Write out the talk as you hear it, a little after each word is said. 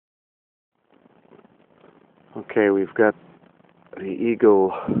Okay, we've got the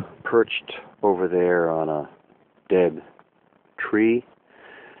eagle perched over there on a dead tree,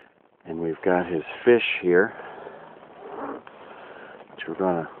 and we've got his fish here, which we're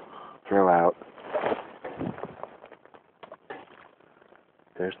going to throw out.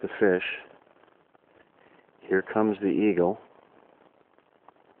 There's the fish. Here comes the eagle.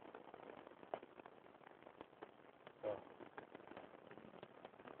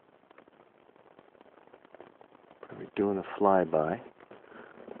 Probably doing a flyby.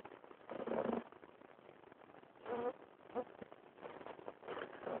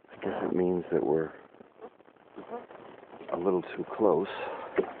 I guess it means that we're a little too close.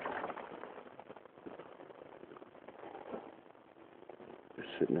 They're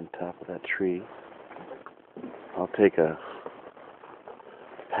sitting on top of that tree. I'll take a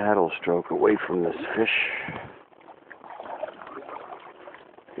paddle stroke away from this fish.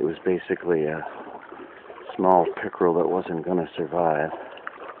 It was basically a small pickerel that wasn't going to survive.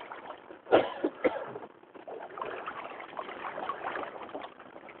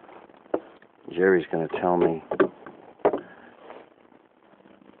 Jerry's going to tell me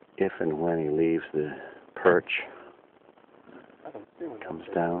if and when he leaves the perch, comes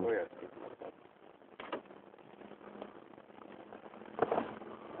down.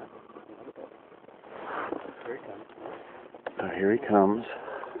 Oh, here he comes.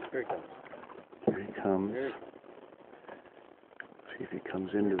 Here he comes. See if he comes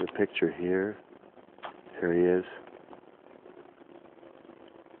into the picture here. Here he is.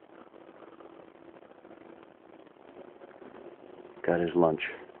 Got his lunch.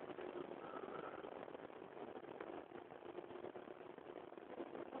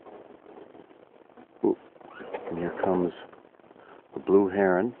 Ooh. And here comes the blue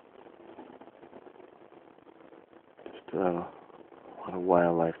heron. Just a lot of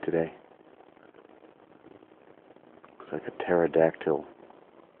wildlife today. Looks like a pterodactyl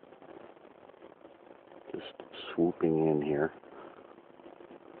just swooping in here,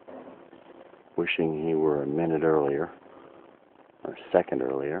 wishing he were a minute earlier or a second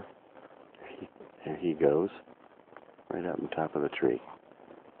earlier. There he goes, right up on top of the tree.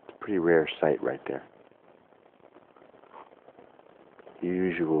 It's a pretty rare sight right there.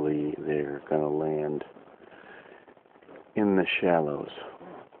 Usually they're going to land in the shallows.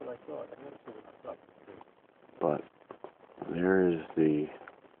 But there is the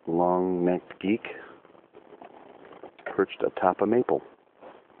long-necked geek perched atop a maple.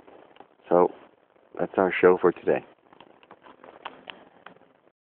 So that's our show for today.